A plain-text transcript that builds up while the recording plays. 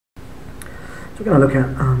we're going to look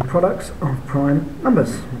at products of prime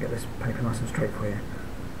numbers. I'll get this paper nice and straight for you.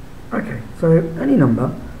 Okay, so any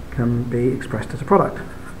number can be expressed as a product.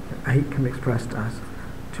 8 can be expressed as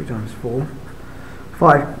 2 times 4.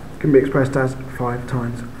 5 can be expressed as 5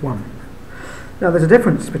 times 1. Now there's a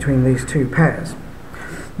difference between these two pairs.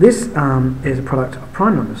 This is a product of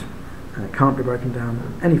prime numbers, and it can't be broken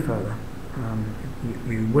down any further.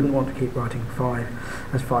 You wouldn't want to keep writing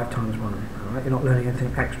 5 as 5 times 1. All right? You're not learning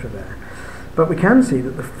anything extra there. But we can see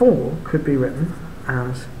that the 4 could be written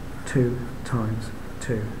as 2 times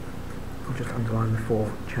 2. I'll just underline the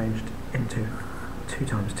 4 changed into 2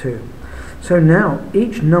 times 2. So now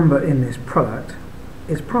each number in this product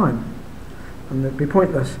is prime. And it'd be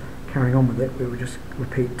pointless carrying on with it. We would just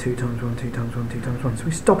repeat 2 times 1, 2 times 1, 2 times 1. So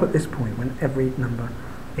we stop at this point when every number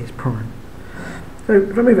is prime. So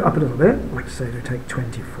if I move it up a little bit, like say we take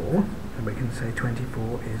 24, and we can say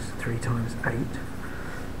 24 is 3 times 8.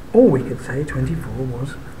 Or we could say 24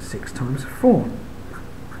 was 6 times 4.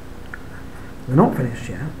 We're not finished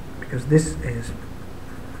yet, because this is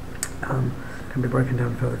can be broken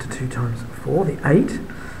down further to 2 times 4. The 8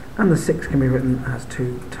 and the 6 can be written as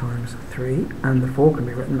 2 times 3, and the 4 can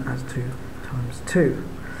be written as 2 times 2.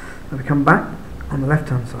 Now we come back on the left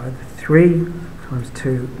hand side, 3 times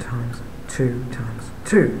 2 times 2 times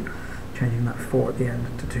 2, changing that 4 at the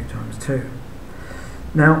end to 2 times 2.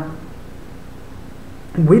 Now,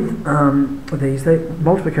 with these,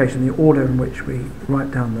 multiplication, the order in which we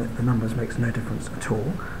write down the numbers makes no difference at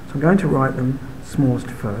all. So I'm going to write them smallest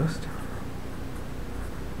first.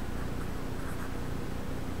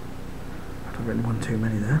 I've written one too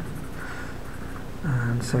many there.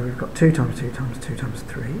 And so we've got 2 times 2 times 2 times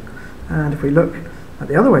 3. And if we look at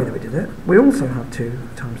the other way that we did it, we also have 2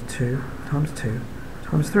 times 2 times 2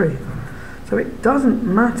 times 3. So it doesn't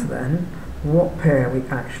matter then what pair we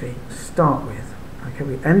actually start with. Okay,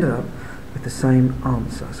 we ended up with the same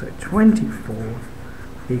answer. So 24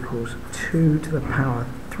 equals 2 to the power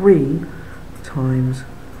 3 times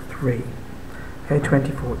 3. Okay,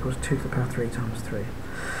 24 equals 2 to the power 3 times 3.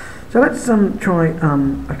 So let's try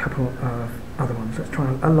a couple of other ones. Let's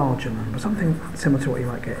try a larger number, something similar to what you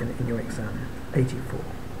might get in your exam, 84.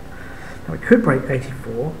 Now we could break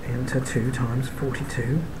 84 into 2 times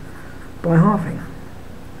 42 by halving.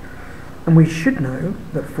 And we should know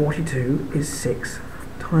that 42 is 6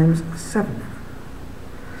 times 7.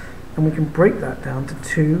 And we can break that down to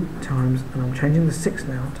 2 times, and I'm changing the 6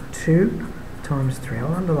 now to 2 times 3.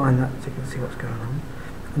 I'll underline that so you can see what's going on.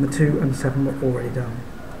 And the 2 and 7 were already done.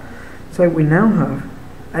 So we now have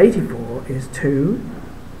 84 is 2,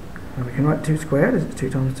 and we can write 2 squared as it's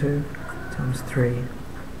 2 times 2 times 3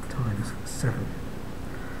 times 7.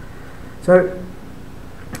 So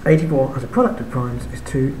 84 as a product of primes is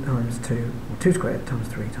 2 times 2, or 2 squared times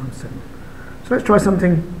 3 times 7. So let's try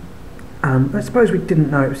something, let's suppose we didn't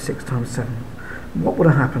know it was 6 times 7. What would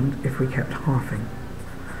have happened if we kept halving?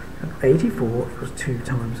 84 equals 2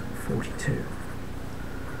 times 42,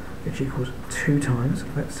 which equals 2 times,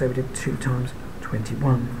 let's say we did 2 times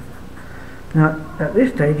 21. Now at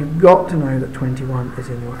this stage you've got to know that 21 is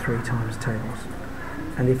in your 3 times tables.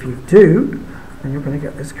 And if you do, then you're going to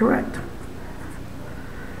get this correct.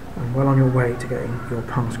 And well on your way to getting your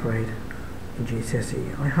pass grade in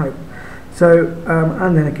GCSE, I hope. So,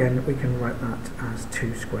 and then again, we can write that as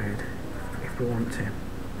 2 squared if we want to.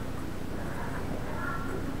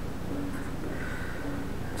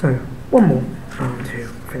 So, one more to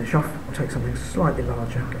finish off. I'll take something slightly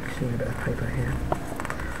larger, get a clean bit of paper here.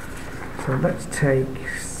 So let's take,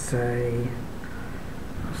 say,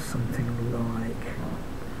 something like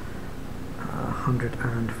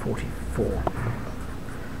 144.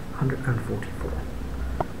 144.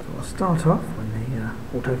 So I'll start off when the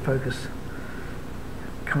autofocus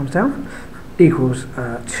calms down. Equals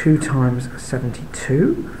 2 times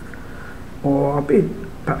 72, or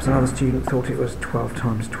perhaps another student thought it was 12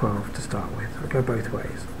 times 12 to start with. We'll go both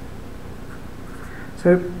ways.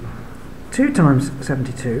 So 2 times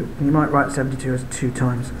 72, and you might write 72 as 2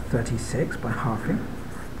 times 36 by halving.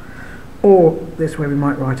 Or this way we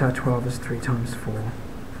might write our 12 as 3 times 4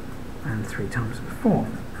 and 3 times 4.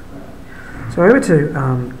 So over to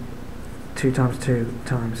 2 times 2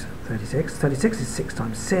 times 36. 36 is 6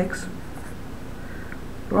 times 6.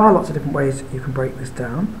 There are lots of different ways you can break this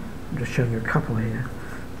down. I'm just showing you a couple here.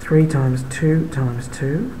 3 times 2 times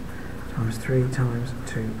 2 times 3 times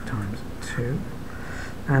 2 times 2.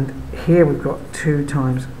 And here we've got 2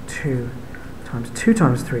 times 2 times 2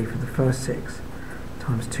 times 3 for the first 6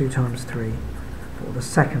 times 2 times 3 for the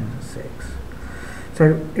second 6.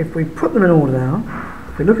 So if we put them in order now,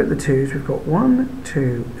 if we look at the 2's, we've got 1,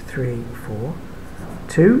 2, 3, 4,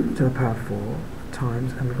 2 to the power 4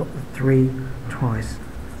 times, and we've got the 3 twice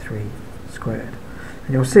 3 squared.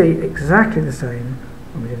 And you'll see exactly the same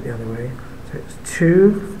when we did it the other way. So it's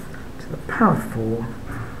 2 to the power 4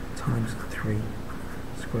 times 3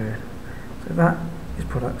 squared. So that is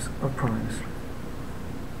products of primes.